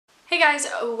guys,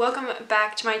 welcome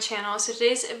back to my channel. So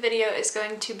today's video is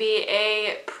going to be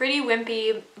a pretty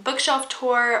wimpy bookshelf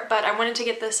tour, but I wanted to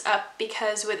get this up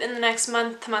because within the next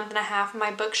month and a half,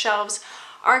 my bookshelves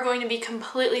are going to be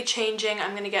completely changing.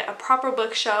 I'm going to get a proper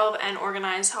bookshelf and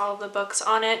organize all of the books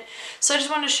on it. So I just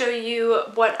wanted to show you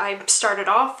what I started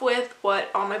off with,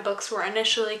 what all my books were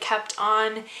initially kept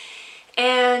on,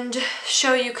 and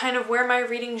show you kind of where my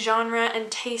reading genre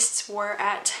and tastes were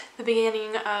at the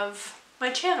beginning of my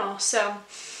channel. So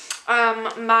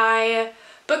my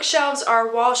bookshelves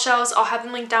are wall shelves. I'll have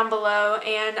them linked down below,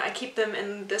 and I keep them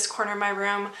in this corner of my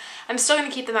room. I'm still going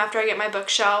to keep them after I get my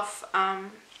bookshelf.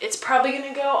 It's probably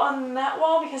going to go on that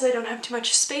wall because I don't have too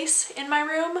much space in my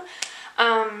room.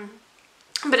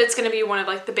 But it's going to be one of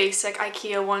like the basic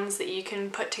IKEA ones that you can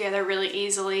put together really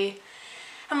easily.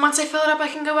 And once I fill it up, I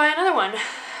can go buy another one.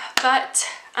 But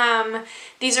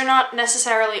these are not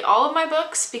necessarily all of my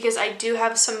books because I do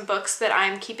have some books that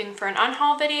I'm keeping for an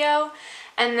unhaul video.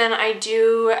 And then I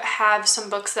do have some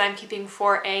books that I'm keeping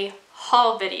for a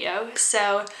haul video.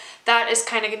 So that is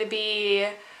kind of going to be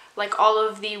like all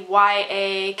of the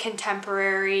YA,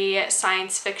 contemporary,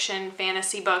 science fiction,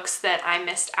 fantasy books that I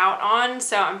missed out on.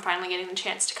 So I'm finally getting the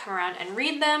chance to come around and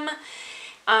read them.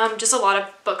 Just a lot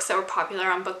of books that were popular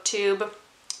on BookTube,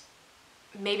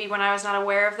 maybe when I was not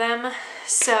aware of them.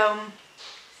 So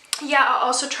yeah, I'll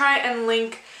also try and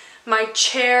link my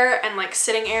chair and like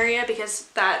sitting area because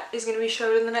that is going to be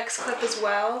showed in the next clip as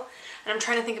well. And I'm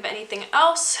trying to think of anything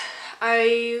else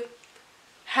I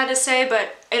had to say,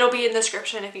 but it'll be in the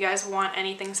description if you guys want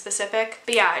anything specific.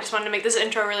 But yeah, I just wanted to make this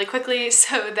intro really quickly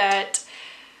so that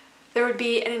there would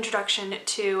be an introduction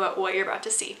to what you're about to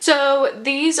see. So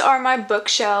these are my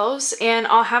bookshelves, and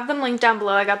I'll have them linked down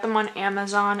below. I got them on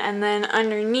Amazon, and then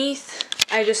underneath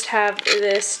I just have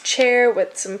this chair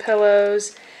with some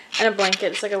pillows and a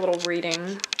blanket. It's like a little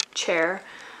reading chair.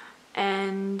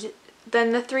 And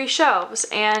then the three shelves,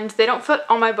 and they don't fit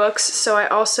all my books, so I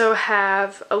also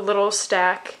have a little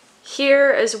stack here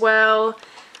as well.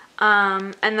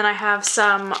 And then I have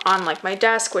some on like my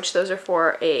desk, which those are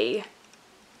for a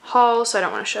haul, so I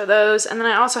don't want to show those. And then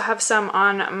I also have some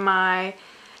on my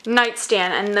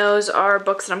nightstand, and those are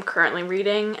books that I'm currently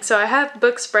reading. So I have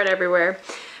books spread everywhere,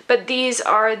 but these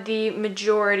are the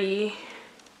majority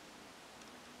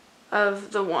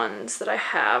of the ones that I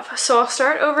have. So I'll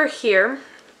start over here,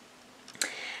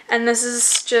 and this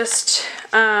is just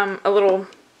a little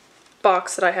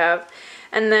box that I have.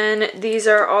 And then these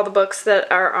are all the books that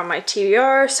are on my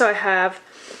TBR. So I have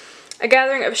A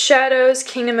Gathering of Shadows,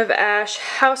 Kingdom of Ash,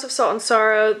 House of Salt and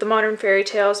Sorrow, The Modern Fairy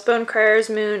Tales, Bonecryer's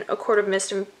Moon, A Court of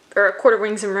Mist and, or A Court of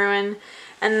Wings and Ruin.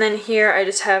 And then here I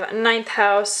just have Ninth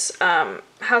House,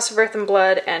 House of Earth and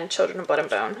Blood, and Children of Blood and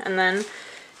Bone. And then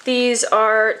these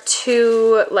are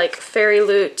two like Fairy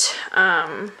Loot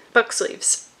book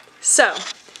sleeves. So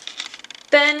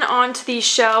then onto these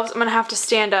shelves, I'm gonna have to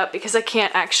stand up because I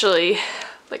can't actually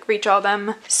like reach all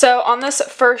them. So on this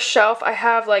first shelf I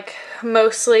have like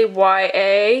mostly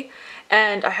YA,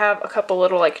 and I have a couple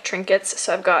little like trinkets.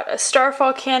 So I've got a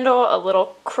Starfall candle, a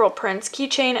little Cruel Prince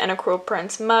keychain, and a Cruel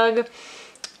Prince mug.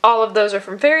 All of those are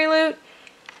from Fairy Loot.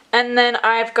 And then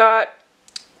I've got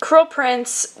Cruel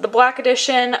Prince, the Black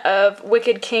edition of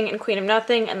Wicked King and Queen of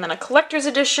Nothing, and then a collector's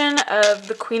edition of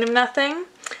the Queen of Nothing.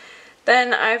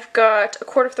 Then I've got A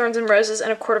Court of Thorns and Roses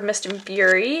and A Court of Mist and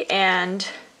Fury, and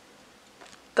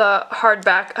the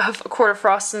hardback of A Court of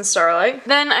Frost and Starlight.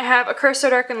 Then I have A Curse So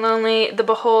Dark and Lonely, The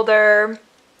Beholder,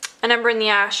 An Ember in the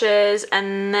Ashes,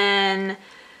 and then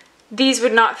these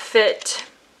would not fit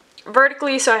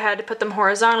vertically, so I had to put them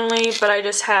horizontally, but I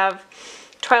just have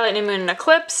Twilight, New Moon, and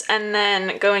Eclipse. And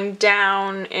then going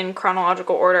down in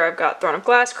chronological order, I've got Throne of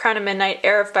Glass, Crown of Midnight,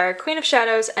 Heir of Fire, Queen of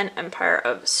Shadows, and Empire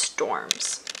of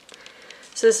Storms.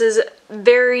 So this is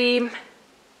very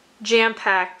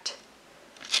jam-packed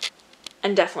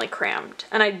and definitely crammed,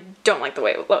 and I don't like the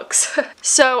way it looks.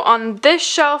 So on this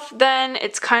shelf then,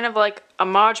 it's kind of like a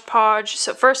Mod Podge.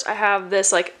 So first I have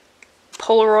this like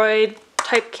Polaroid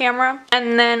type camera,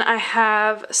 and then I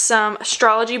have some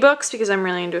astrology books because I'm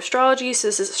really into astrology. So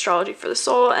this is Astrology for the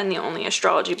Soul, and the only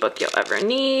astrology book you'll ever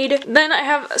need. Then I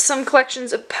have some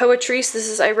collections of poetry. So this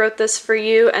is I Wrote This For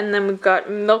You, and then we've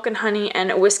got Milk and Honey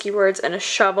and Whiskey Words and a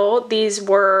Shovel. These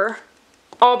were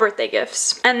all birthday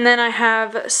gifts. And then I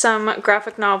have some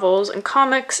graphic novels and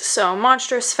comics, so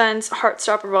Monstrous Fence,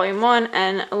 Heartstopper Volume 1,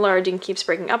 and Laura Dean Keeps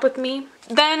Breaking Up With Me.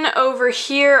 Then over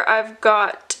here I've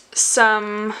got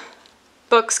some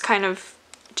books kind of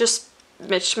just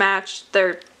mismatched.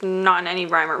 They're not in any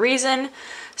rhyme or reason.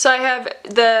 So I have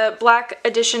the black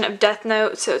edition of Death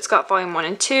Note, so it's got volume 1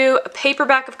 and 2, a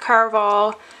paperback of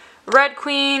Caraval, Red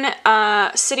Queen,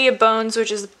 City of Bones,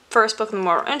 which is the first book in the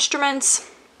Mortal Instruments,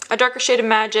 A Darker Shade of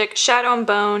Magic, Shadow and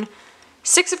Bone,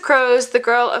 Six of Crows, The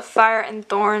Girl of Fire and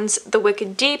Thorns, The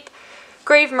Wicked Deep,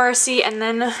 Grave Mercy, and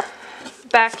then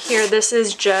back here this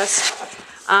is just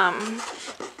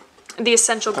the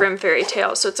Essential Grimm Fairy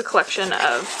Tales. So it's a collection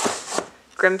of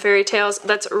Grimm Fairy Tales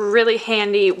that's really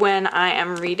handy when I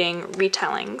am reading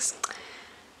retellings.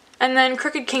 And then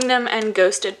Crooked Kingdom and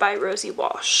Ghosted by Rosie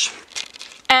Walsh.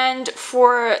 And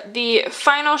for the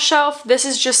final shelf, this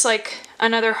is just like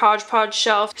another hodgepodge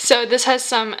shelf. So this has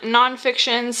some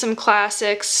nonfiction, some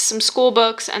classics, some school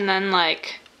books, and then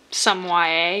like some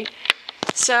YA.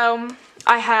 So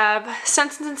I have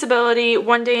Sense and Sensibility,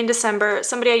 One Day in December,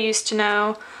 Somebody I Used to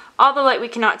Know, All the Light We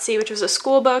Cannot See, which was a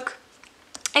school book,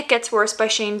 It Gets Worse by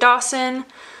Shane Dawson,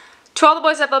 To All the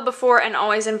Boys I've Loved Before, and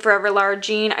Always and Forever, Lara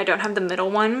Jean. I don't have the middle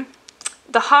one.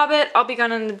 The Hobbit, I'll Be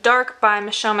Gone in the Dark by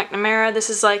Michelle McNamara. This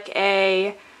is like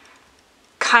a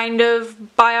kind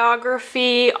of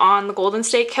biography on the Golden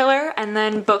State Killer, and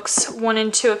then books 1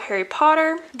 and 2 of Harry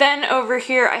Potter. Then over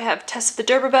here I have Tess of the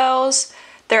D'Urbervilles,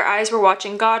 Their Eyes Were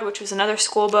Watching God, which was another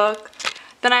school book.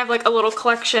 Then I have like a little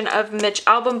collection of Mitch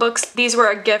Albom books. These were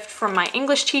a gift from my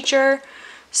English teacher.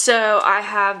 So I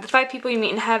have The 5 People You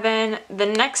Meet in Heaven, The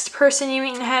Next Person You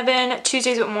Meet in Heaven,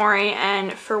 Tuesdays with Maury,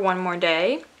 and For One More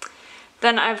Day.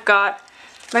 Then I've got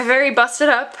my very busted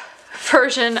up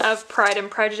version of Pride and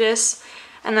Prejudice.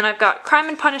 And then I've got Crime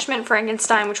and Punishment,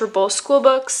 Frankenstein, which were both school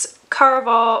books,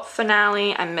 Caraval,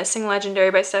 Finale, I'm Missing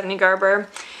Legendary by Stephanie Garber.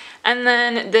 And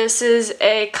then this is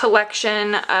a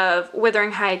collection of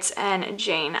Wuthering Heights and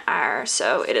Jane Eyre.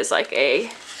 So it is like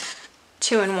a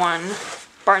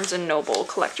 2-in-1 Barnes & Noble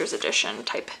collector's edition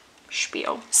type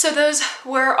spiel. So those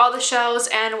were all the shelves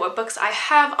and what books I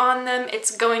have on them.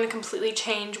 It's going to completely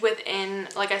change within,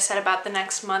 like I said, about the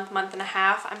next month, month and a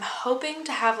half. I'm hoping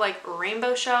to have like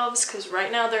rainbow shelves because right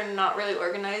now they're not really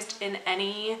organized in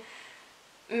any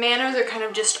manner. They're kind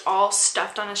of just all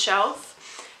stuffed on a shelf.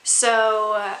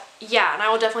 So yeah, and I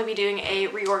will definitely be doing a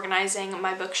reorganizing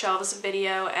my bookshelves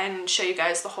video and show you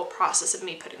guys the whole process of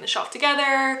me putting the shelf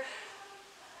together,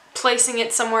 placing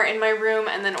it somewhere in my room,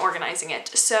 and then organizing it.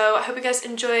 So I hope you guys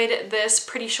enjoyed this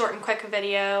pretty short and quick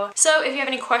video. So if you have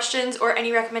any questions or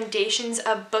any recommendations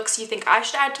of books you think I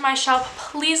should add to my shelf,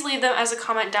 please leave them as a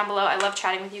comment down below. I love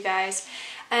chatting with you guys.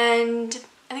 And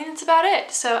I think that's about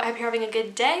it. So I hope you're having a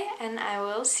good day, and I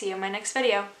will see you in my next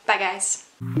video. Bye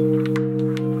guys.